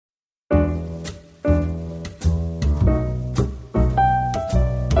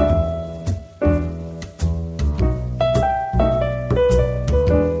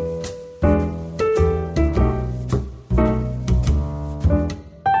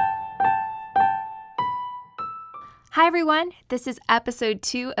Hi everyone, this is episode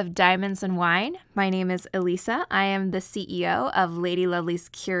 2 of Diamonds and Wine. My name is Elisa. I am the CEO of Lady Lovely's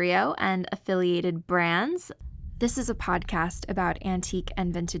Curio and affiliated brands. This is a podcast about antique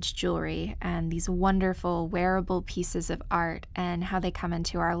and vintage jewelry and these wonderful wearable pieces of art and how they come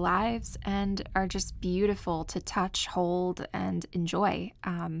into our lives and are just beautiful to touch, hold, and enjoy.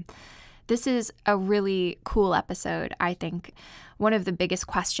 This is a really cool episode, I think. One of the biggest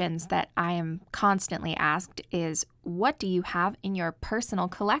questions that I am constantly asked is, what do you have in your personal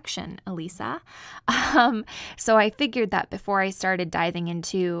collection, Elisa? So I figured that before I started diving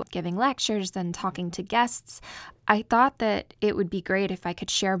into giving lectures and talking to guests, I thought that it would be great if I could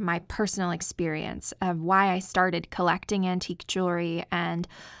share my personal experience of why I started collecting antique jewelry and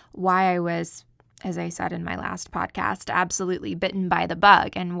why I was, as I said in my last podcast, absolutely bitten by the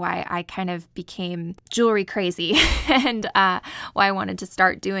bug, and why I kind of became jewelry crazy and why I wanted to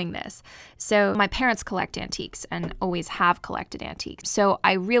start doing this. So my parents collect antiques and always have collected antiques. So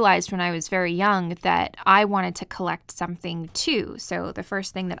I realized when I was very young that I wanted to collect something too. So the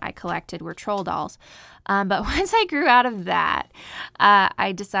first thing that I collected were troll dolls. But once I grew out of that,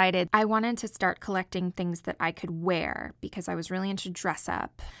 I decided I wanted to start collecting things that I could wear because I was really into dress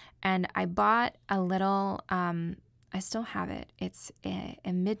up. And I bought a little, I still have it. It's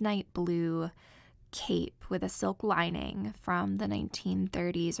a midnight blue cape with a silk lining from the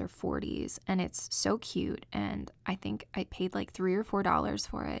 1930s or 40s. And it's so cute. And I think I paid like $3 or $4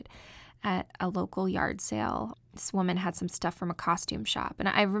 for it at a local yard sale. This woman had some stuff from a costume shop. And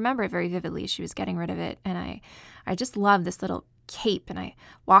I remember it very vividly. She was getting rid of it. And I just love this little cape. And I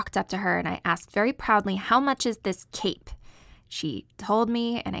walked up to her and I asked very proudly, "How much is this cape?" She told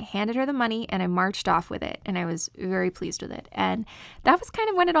me, and I handed her the money, and I marched off with it, and I was very pleased with it. And that was kind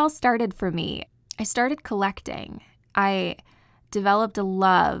of when it all started for me. I started collecting. I developed a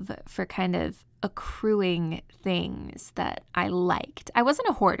love for kind of accruing things that I liked. I wasn't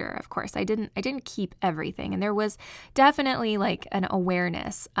a hoarder, of course. I didn't keep everything, and there was definitely like an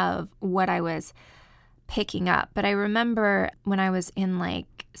awareness of what I was picking up. But I remember when I was in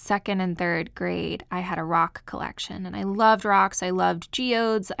like second and third grade, I had a rock collection, and I loved rocks. I loved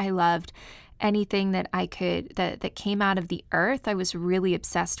geodes. I loved anything that I could that came out of the earth. I was really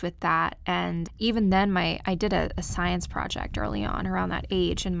obsessed with that. And even then I did a science project early on around that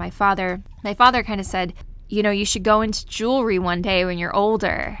age, and my father kind of said, you know, you should go into jewelry one day when you're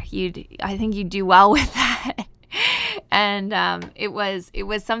older. I think you'd do well with that. And it was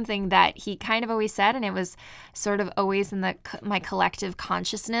something that he kind of always said, and it was sort of always in my collective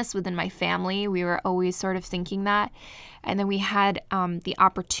consciousness within my family. We were always sort of thinking that. And then we had the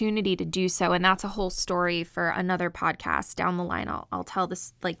opportunity to do so, and that's a whole story for another podcast down the line. I'll tell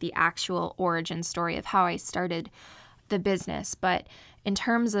this, like the actual origin story of how I started the business. But in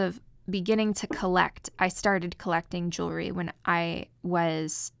terms of beginning to collect, I started collecting jewelry when I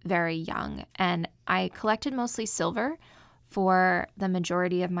was very young, and I collected mostly silver for the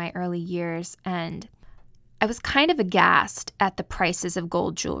majority of my early years, and I was kind of aghast at the prices of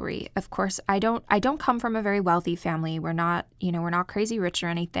gold jewelry. Of course, I don't come from a very wealthy family. We're not crazy rich or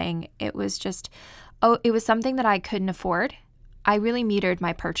anything. It was just it was something that I couldn't afford. I really metered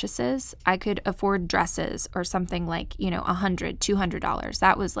my purchases. I could afford dresses or something like, $100, $200.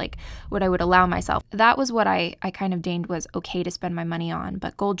 That was like what I would allow myself. That was what I kind of deemed was okay to spend my money on.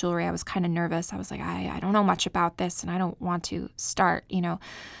 But gold jewelry, I was kind of nervous. I was like, I don't know much about this, and I don't want to start,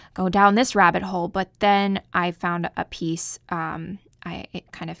 go down this rabbit hole. But then I found a piece.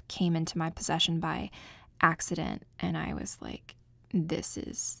 It kind of came into my possession by accident, and I was like, this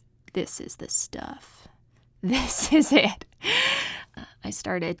is the stuff. This is it.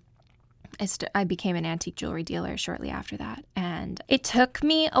 I became an antique jewelry dealer shortly after that. And it took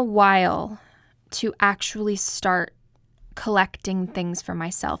me a while to actually start collecting things for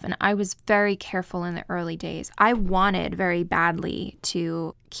myself. And I was very careful in the early days. I wanted very badly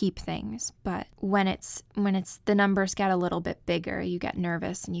to keep things, but when it's the numbers get a little bit bigger, you get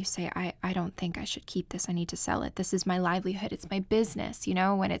nervous and you say, I don't think I should keep this. I need to sell it. This is my livelihood. It's my business.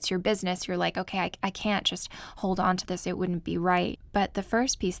 When it's your business, you're like, okay, I can't just hold on to this. It wouldn't be right. But the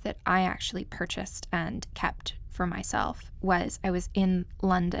first piece that I actually purchased and kept for myself was I was in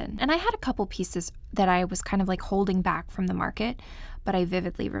London, and I had a couple pieces that I was kind of like holding back from the market, but I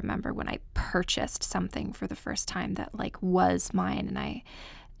vividly remember when I purchased something for the first time that like was mine, and I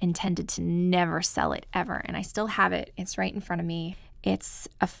intended to never sell it ever, and I still have it. It's right in front of me. It's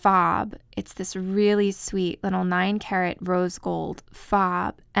a fob. It's this really sweet little 9-carat rose gold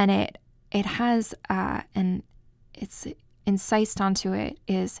fob, and it has and it's incised onto it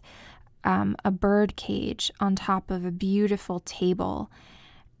is a bird cage on top of a beautiful table.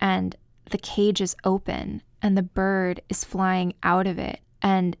 And the cage is open and the bird is flying out of it.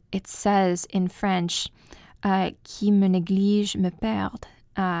 And it says in French, qui me néglige me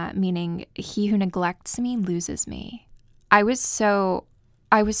perd, meaning he who neglects me loses me. I was so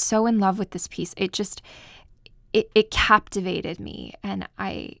in love with this piece. It captivated me. And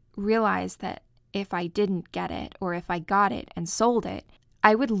I realized that if I didn't get it, or if I got it and sold it,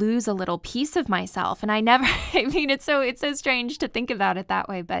 I would lose a little piece of myself. And I never, it's so strange to think about it that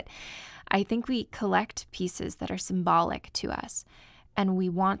way, but I think we collect pieces that are symbolic to us, and we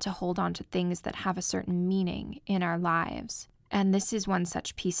want to hold on to things that have a certain meaning in our lives. And this is one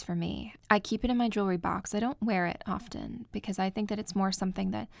such piece for me. I keep it in my jewelry box. I don't wear it often because I think that it's more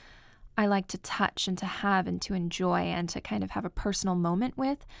something that I like to touch and to have and to enjoy and to kind of have a personal moment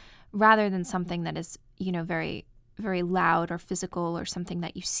with, rather than something that is, very, very loud or physical or something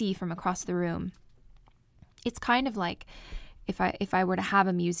that you see from across the room. It's kind of like if I were to have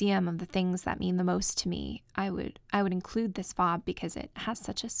a museum of the things that mean the most to me, I would include this fob because it has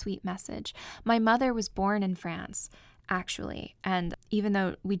such a sweet message. My mother was born in France, actually, and even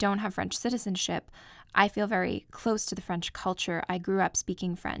though we don't have French citizenship, I feel very close to the French culture. I grew up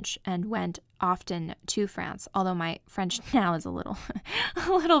speaking French and went often to France, although my French now is a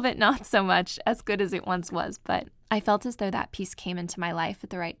little bit not so much as good as it once was, but I felt as though that piece came into my life at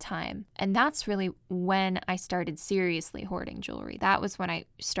the right time. And that's really when I started seriously hoarding jewelry. That was when I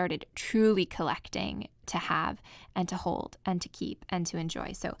started truly collecting to have and to hold and to keep and to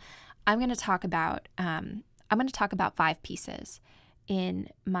enjoy. So I'm going to talk about 5 pieces in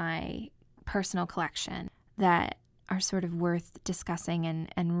my personal collection that are sort of worth discussing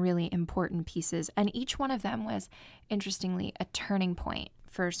and really important pieces. And each one of them was, interestingly, a turning point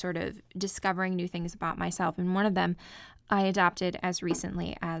for sort of discovering new things about myself. And one of them I adopted as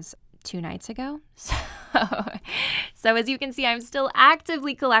recently as 2 nights ago. So as you can see, I'm still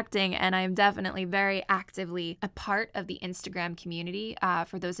actively collecting, and I'm definitely very actively a part of the Instagram community.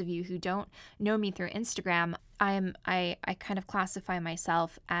 For those of you who don't know me through Instagram, I kind of classify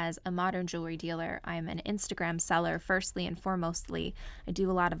myself as a modern jewelry dealer. I'm an Instagram seller, firstly and foremostly. I do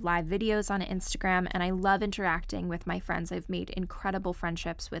a lot of live videos on Instagram, and I love interacting with my friends. I've made incredible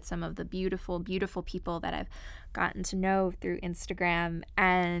friendships with some of the beautiful, beautiful people that I've gotten to know through Instagram,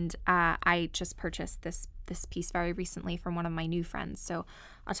 and I just purchased this piece very recently from one of my new friends, so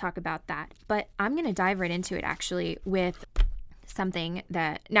I'll talk about that. But I'm going to dive right into it, actually, with something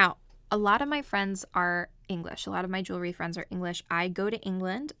that, now, a lot of my friends are English. A lot of my jewelry friends are English. I go to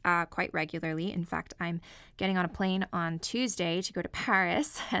England quite regularly. In fact, I'm getting on a plane on Tuesday to go to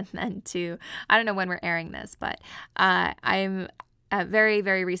Paris, and then I don't know when we're airing this, but I'm very,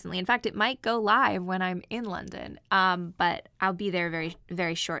 very recently. In fact, it might go live when I'm in London, but I'll be there very,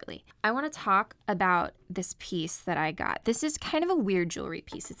 very shortly. I want to talk about this piece that I got. This is kind of a weird jewelry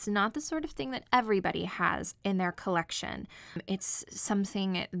piece. It's not the sort of thing that everybody has in their collection. It's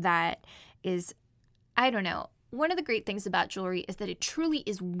something that is, I don't know. One of the great things about jewelry is that it truly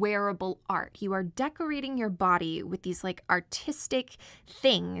is wearable art. You are decorating your body with these like artistic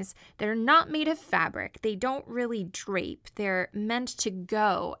things that are not made of fabric. They don't really drape. They're meant to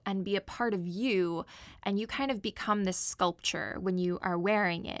go and be a part of you, and you kind of become this sculpture when you are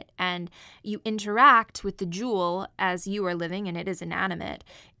wearing it, and you interact with the jewel as you are living, and it is inanimate,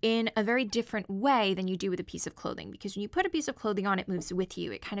 in a very different way than you do with a piece of clothing. Because when you put a piece of clothing on, it moves with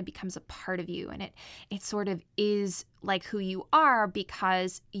you. It kind of becomes a part of you, and it sort of is like who you are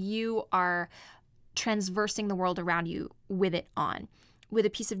because you are transversing the world around you with it on. With a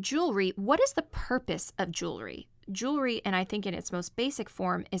piece of jewelry, what is the purpose of jewelry? Jewelry, and I think in its most basic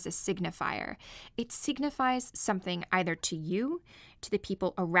form, is a signifier. It signifies something either to you, to the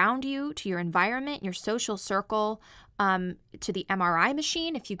people around you, to your environment, your social circle, to the MRI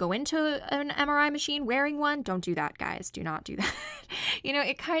machine. If you go into an MRI machine wearing one, don't do that, guys. Do not do that.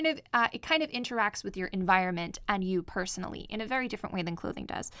 It kind of interacts with your environment and you personally in a very different way than clothing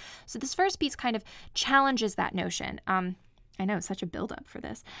does. So this first piece kind of challenges that notion. I know, such a buildup for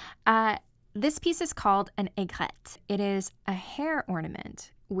this. This piece is called an aigrette. It is a hair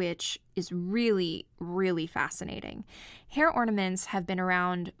ornament, which is really, really fascinating. Hair ornaments have been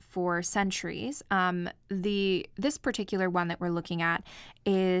around for centuries. This particular one that we're looking at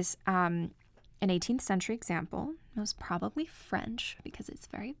is an 18th century example, most probably French because it's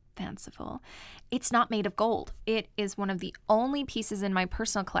very fanciful. It's not made of gold. It is one of the only pieces in my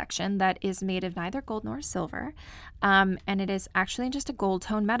personal collection that is made of neither gold nor silver, and it is actually just a gold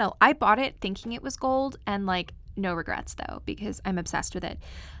tone metal. I bought it thinking it was gold, and no regrets though, because I'm obsessed with it.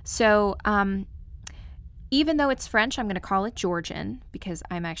 So even though it's French, I'm going to call it Georgian because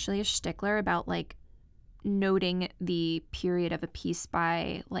I'm actually a stickler about noting the period of a piece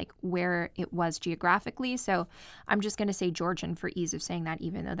by like where it was geographically. So I'm just going to say Georgian for ease of saying that,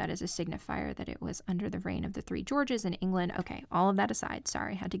 even though that is a signifier that it was under the reign of the three Georges in England. Okay, all of that aside.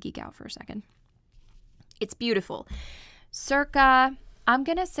 Sorry, had to geek out for a second. It's beautiful. Circa, I'm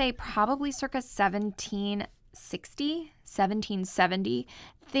going to say probably circa 1760, 1770.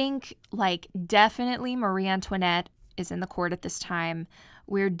 Think like definitely Marie Antoinette is in the court at this time.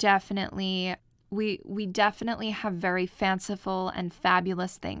 We're definitely, we definitely have very fanciful and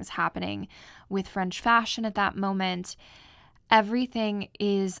fabulous things happening with French fashion at that moment. Everything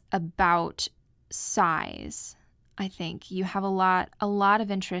is about size. I think you have a lot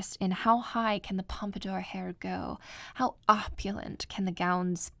of interest in how high can the pompadour hair go? How opulent can the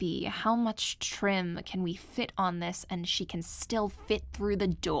gowns be? How much trim can we fit on this and she can still fit through the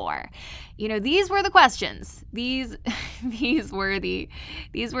door? You know, these were the questions. These were the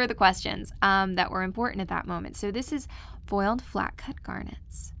questions that were important at that moment. So this is foiled flat cut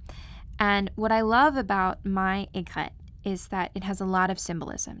garnets. And what I love about my aigrette is that it has a lot of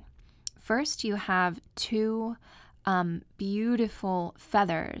symbolism. First, you have two beautiful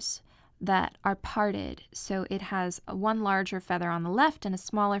feathers that are parted. So it has one larger feather on the left and a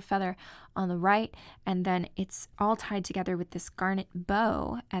smaller feather on the right. And then it's all tied together with this garnet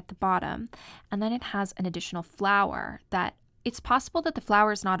bow at the bottom. And then it has an additional flower that it's possible that the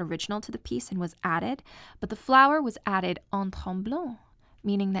flower is not original to the piece and was added, but the flower was added en tremblant,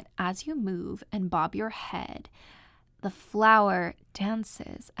 meaning that as you move and bob your head, the flower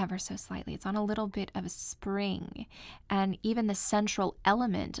dances ever so slightly. It's on a little bit of a spring, and even the central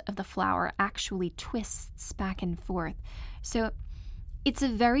element of the flower actually twists back and forth. So it's a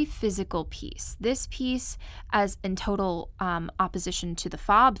very physical piece. This piece, as in total opposition to the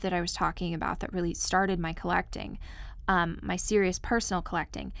fob that I was talking about that really started my collecting, my serious personal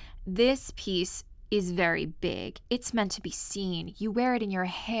collecting, this piece is very big. It's meant to be seen. You wear it in your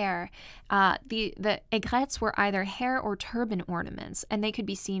hair. The aigrettes were either hair or turban ornaments, and they could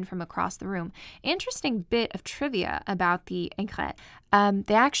be seen from across the room. Interesting bit of trivia about the aigrette.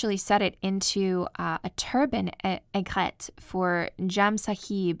 They actually set it into a turban aigrette for Jam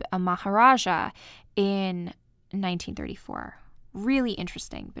Sahib, a Maharaja, in 1934. Really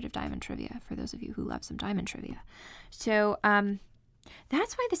interesting bit of diamond trivia for those of you who love some diamond trivia. So,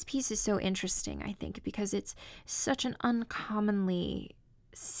 that's why this piece is so interesting, I think, because it's such an uncommonly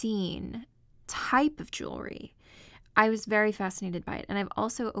seen type of jewelry. I was very fascinated by it. And I've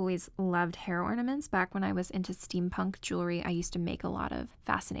also always loved hair ornaments. Back when I was into steampunk jewelry, I used to make a lot of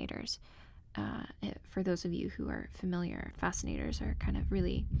fascinators. For those of you who are familiar, fascinators are kind of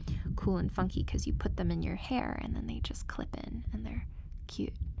really cool and funky because you put them in your hair and then they just clip in and they're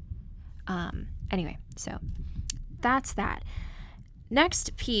cute. Anyway, so that's that.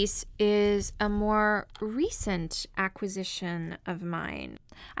 Next piece is a more recent acquisition of mine.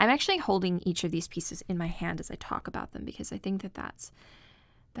 I'm actually holding each of these pieces in my hand as I talk about them because I think that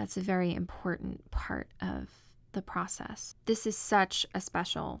that's a very important part of the process. This is such a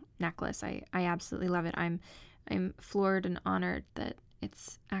special necklace. I absolutely love it. I'm floored and honored that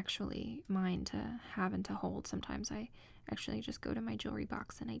it's actually mine to have and to hold. Sometimes I actually just go to my jewelry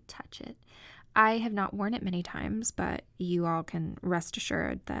box and I touch it. I have not worn it many times, but you all can rest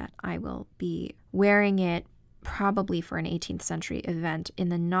assured that I will be wearing it probably for an 18th century event in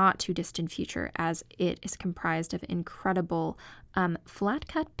the not too distant future, as it is comprised of incredible flat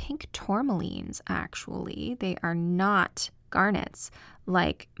cut pink tourmalines, actually. They are not garnets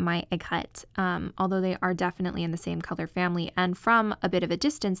like my aigrette, although they are definitely in the same color family. And from a bit of a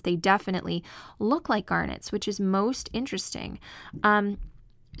distance, they definitely look like garnets, which is most interesting.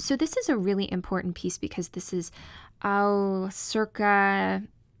 So this is a really important piece because this is circa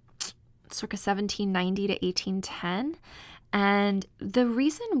 1790 to 1810. And the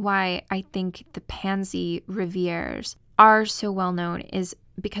reason why I think the Pansy Rivières are so well known is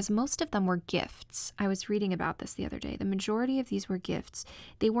because most of them were gifts. I was reading about this the other day. The majority of these were gifts.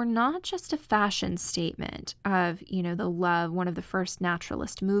 They were not just a fashion statement of, the love, one of the first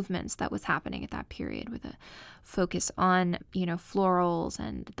naturalist movements that was happening at that period with a focus on, florals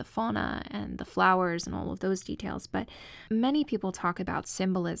and the fauna and the flowers and all of those details. But many people talk about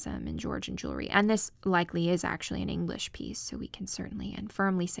symbolism in Georgian jewelry. And this likely is actually an English piece, so we can certainly and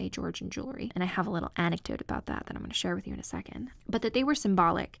firmly say Georgian jewelry. And I have a little anecdote about that I'm going to share with you in a second. But that they were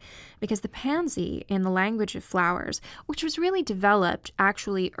symbolic because the pansy, in the language of flowers, which was really developed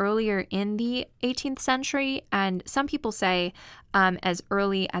actually earlier in the 18th century, and some people say as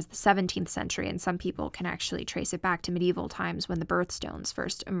early as the 17th century, and some people can actually trace it back to medieval times when the birthstones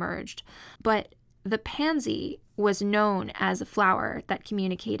first emerged. But the pansy was known as a flower that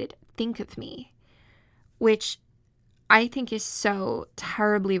communicated, think of me, which I think is so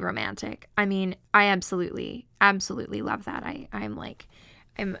terribly romantic. I mean, I absolutely love that. I'm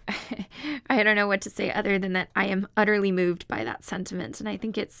I don't know what to say other than that I am utterly moved by that sentiment. And I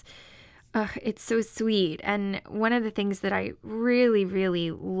think it's so sweet. And one of the things that I really, really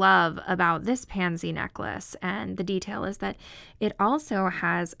love about this pansy necklace and the detail is that it also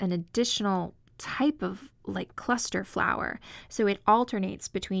has an additional type of like cluster flower. So it alternates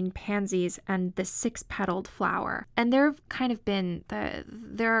between pansies and the 6-petaled flower. And there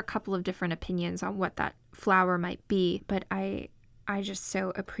are a couple of different opinions on what that flower might be, but I just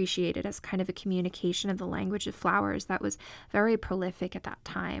so appreciate it as kind of a communication of the language of flowers that was very prolific at that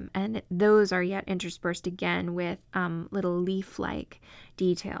time. And those are yet interspersed again with little leaf-like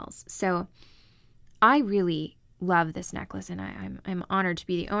details. So I really love this necklace, and I'm honored to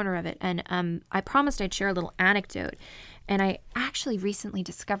be the owner of it. And I promised I'd share a little anecdote. And I actually recently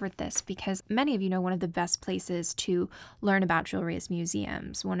discovered this because many of you know one of the best places to learn about jewelry is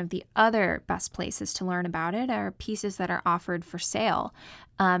museums. One of the other best places to learn about it are pieces that are offered for sale.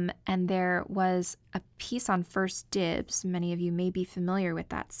 And there was a piece on First Dibs, many of you may be familiar with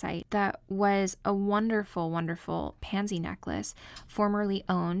that site, that was a wonderful, wonderful pansy necklace formerly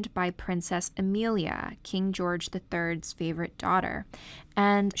owned by Princess Amelia, King George III's favorite daughter.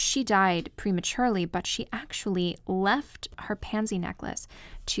 And she died prematurely, but she actually left her pansy necklace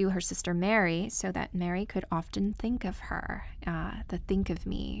to her sister Mary so that Mary could often think of her. The think of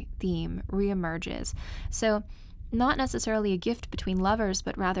me theme reemerges. So not necessarily a gift between lovers,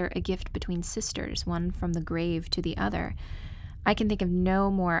 but rather a gift between sisters, one from the grave to the other. I can think of no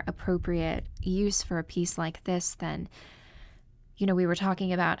more appropriate use for a piece like this than, we were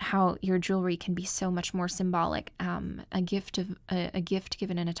talking about how your jewelry can be so much more symbolic. A gift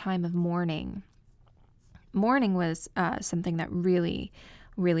given in a time of mourning. Mourning was something that really,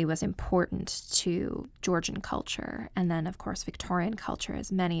 really was important to Georgian culture, and then of course Victorian culture,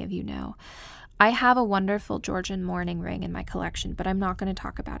 as many of you know. I have a wonderful Georgian mourning ring in my collection, but I'm not going to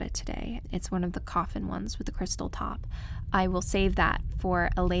talk about it today. It's one of the coffin ones with the crystal top. I will save that for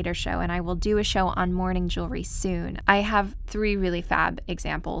a later show, and I will do a show on mourning jewelry soon. I have 4 fab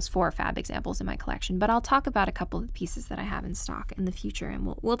examples in my collection, but I'll talk about a couple of the pieces that I have in stock in the future,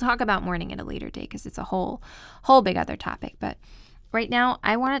 and we'll talk about mourning at a later date because it's a whole big other topic. But right now,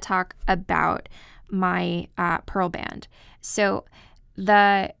 I want to talk about my pearl band. So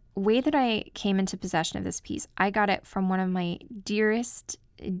the way that I came into possession of this piece, I got it from one of my dearest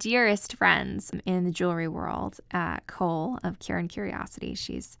friends in the jewelry world, Cole of Cure & Curiosity.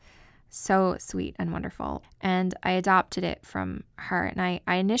 She's so sweet and wonderful. And I adopted it from her, and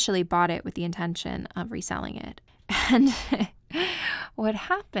I initially bought it with the intention of reselling it. And what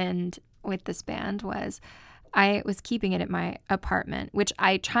happened with this band was I was keeping it at my apartment, which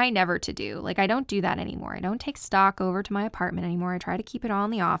I try never to do. Like, I don't do that anymore. I don't take stock over to my apartment anymore. I try to keep it all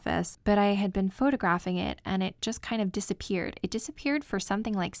in the office. But I had been photographing it, and it just kind of disappeared. It disappeared for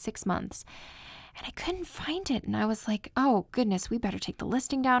something like 6 months. And I couldn't find it. And I was like, oh, goodness, we better take the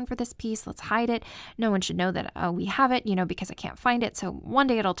listing down for this piece. Let's hide it. No one should know that we have it, because I can't find it. So one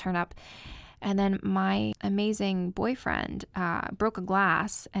day it'll turn up. And then my amazing boyfriend broke a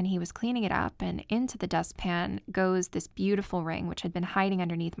glass, and he was cleaning it up, and into the dustpan goes this beautiful ring, which had been hiding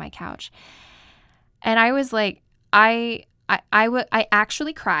underneath my couch. And I was like, I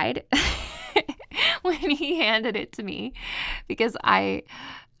actually cried when he handed it to me, because I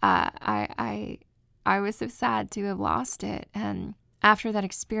was so sad to have lost it. And after that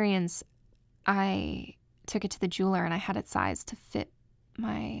experience, I took it to the jeweler, and I had it sized to fit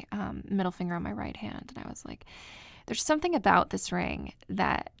my middle finger on my right hand. And I was like, there's something about this ring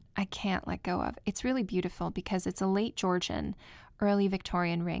that I can't let go of. It's really beautiful because it's a late Georgian, early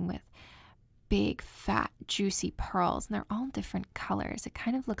Victorian ring with big, fat, juicy pearls, and they're all different colors. It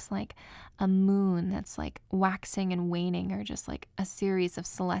kind of looks like a moon that's like waxing and waning, or just like a series of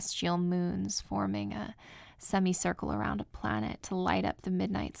celestial moons forming a semicircle around a planet to light up the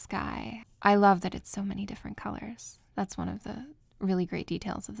midnight sky. I love that it's so many different colors. That's one of the really great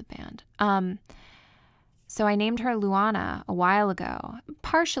details of the band. So I named her Luana a while ago,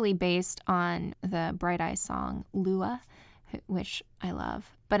 partially based on the Bright Eyes song Lua, which I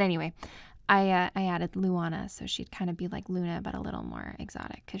love. But anyway, I added Luana so she'd kind of be like Luna, but a little more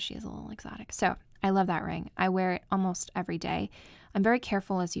exotic, because she is a little exotic. So I love that ring. I wear it almost every day. I'm very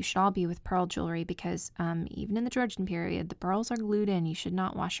careful, as you should all be, with pearl jewelry, because even in the Georgian period, the pearls are glued in. You should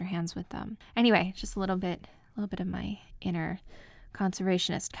not wash your hands with them. Anyway, just a little bit of my inner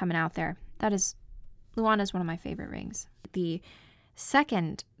conservationist coming out there. Luana is one of my favorite rings. The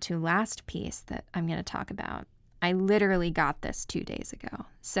second to last piece that I'm going to talk about, I literally got this 2 days ago.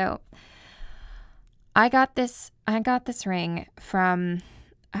 So I got this ring from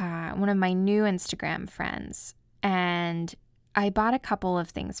one of my new Instagram friends, and I bought a couple of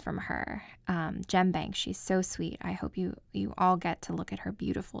things from her. Gem Bank, she's so sweet. I hope you all get to look at her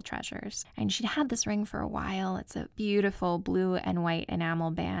beautiful treasures. And she'd had this ring for a while. It's a beautiful blue and white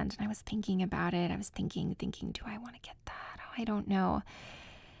enamel band. And I was thinking about it. I was thinking, do I want to get that? Oh, I don't know.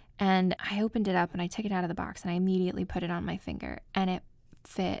 And I opened it up and I took it out of the box and I immediately put it on my finger and it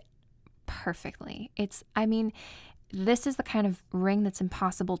fit perfectly. This is the kind of ring that's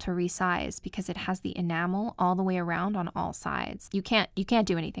impossible to resize because it has the enamel all the way around on all sides. You can't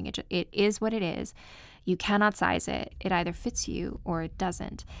do anything. It is what it is. You cannot size it. It either fits you or it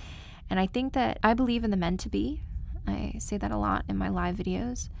doesn't. And I think that I believe in the meant to be. I say that a lot in my live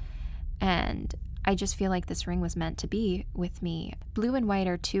videos. And I just feel like this ring was meant to be with me. Blue and white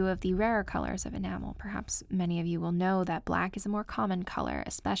are two of the rarer colors of enamel. Perhaps many of you will know that black is a more common color,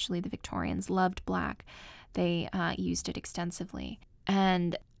 especially the Victorians loved black. They used it extensively.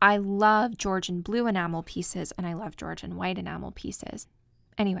 And I love Georgian blue enamel pieces and I love Georgian white enamel pieces.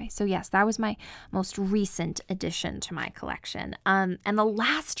 Anyway, so yes, that was my most recent addition to my collection. And the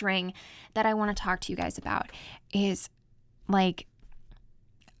last ring that I want to talk to you guys about is,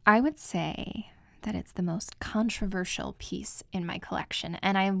 I would say that it's the most controversial piece in my collection.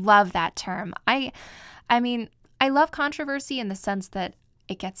 And I love that term. I love controversy in the sense that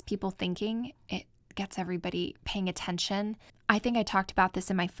it gets people thinking. It gets everybody paying attention. I think I talked about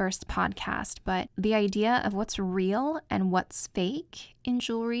this in my first podcast, but the idea of what's real and what's fake in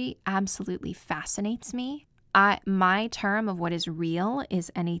jewelry absolutely fascinates me. My term of what is real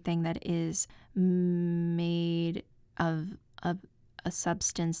is anything that is made of a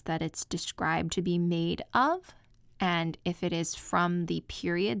substance that it's described to be made of, and if it is from the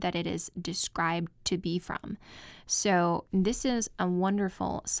period that it is described to be from. So this is a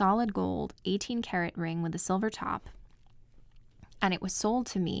wonderful solid gold 18 karat ring with a silver top, and it was sold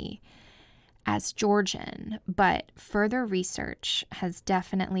to me as Georgian, but further research has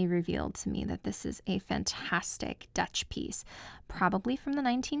definitely revealed to me that this is a fantastic Dutch piece, probably from the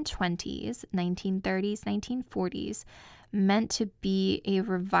 1920s, 1930s, 1940s, meant to be a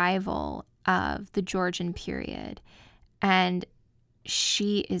revival of the Georgian period. And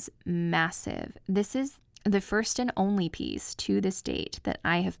she is massive. This is the first and only piece to this date that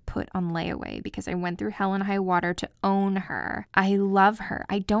I have put on layaway because I went through hell and high water to own her. I love her.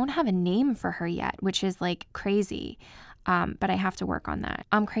 I don't have a name for her yet, which is crazy. But I have to work on that.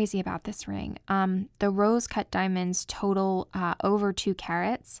 I'm crazy about this ring. The rose cut diamonds total over 2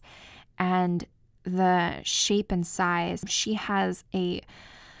 carats, and the shape and size. She has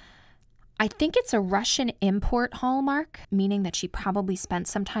I think it's a Russian import hallmark, meaning that she probably spent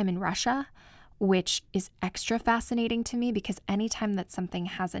some time in Russia, which is extra fascinating to me because anytime that something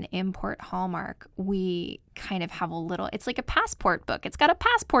has an import hallmark, we kind of have it's like a passport book. It's got a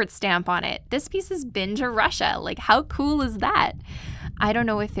passport stamp on it. This piece has been to Russia. How cool is that? I don't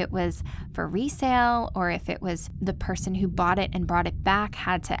know if it was for resale or if it was the person who bought it and brought it back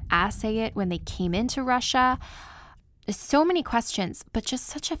had to assay it when they came into Russia. There's so many questions, but just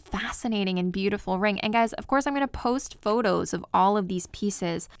such a fascinating and beautiful ring. And guys, of course, I'm going to post photos of all of these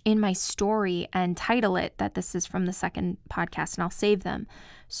pieces in my story and title it that this is from the second podcast, and I'll save them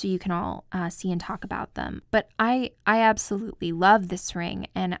so you can all see and talk about them. But I absolutely love this ring,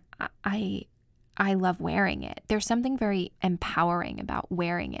 and I love wearing it. There's something very empowering about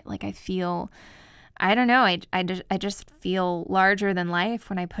wearing it. I feel, I don't know, I just feel larger than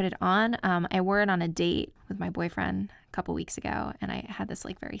life when I put it on. I wore it on a date with my boyfriend a couple weeks ago, and I had this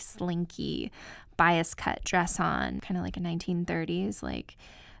very slinky bias cut dress on, kind of like a 1930s,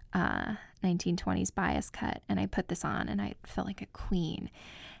 1920s bias cut, and I put this on and I felt like a queen.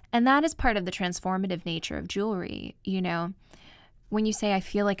 And that is part of the transformative nature of jewelry. When you say I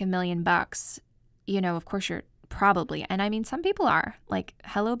feel like $1 million, of course you're probably, and some people are,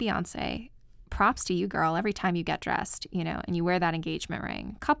 hello Beyonce, props to you, girl, every time you get dressed, and you wear that engagement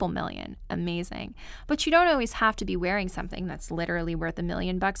ring, couple million, amazing. But you don't always have to be wearing something that's literally worth $1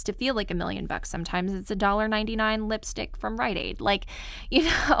 million to feel like $1 million. Sometimes it's $1.99 lipstick from Rite Aid.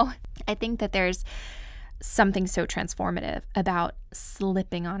 I think that there's something so transformative about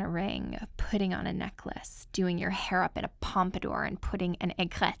slipping on a ring, putting on a necklace, doing your hair up in a pompadour and putting an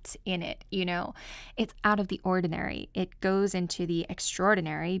aigrette in it. It's out of the ordinary. It goes into the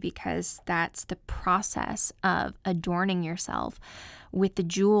extraordinary because that's the process of adorning yourself with the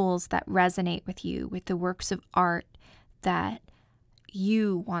jewels that resonate with you, with the works of art that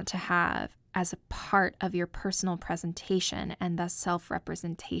you want to have as a part of your personal presentation and thus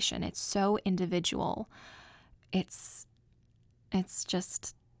self-representation. It's so individual. It's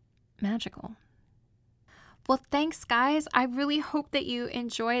just magical. Well, thanks, guys. I really hope that you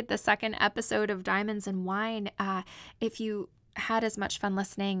enjoyed the second episode of Diamonds and Wine. If you had as much fun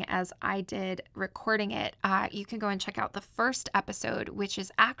listening as I did recording it, you can go and check out the first episode, which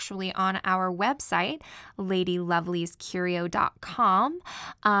is actually on our website, ladyloveliescurio.com.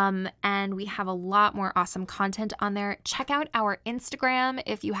 And we have a lot more awesome content on there. Check out our Instagram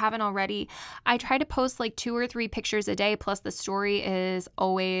if you haven't already. I try to post like 2 or 3 pictures a day, plus the story is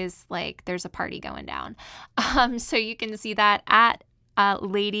always like there's a party going down. So you can see that at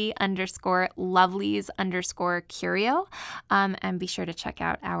lady_lovelies_curio. And be sure to check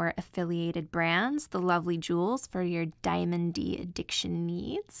out our affiliated brands, the Lovely Jewels, for your diamondy addiction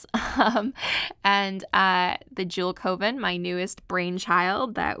needs. And the Jewel Coven, my newest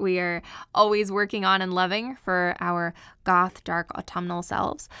brainchild that we are always working on and loving for our goth, dark, autumnal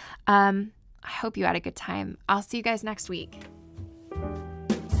selves. I hope you had a good time. I'll see you guys next week.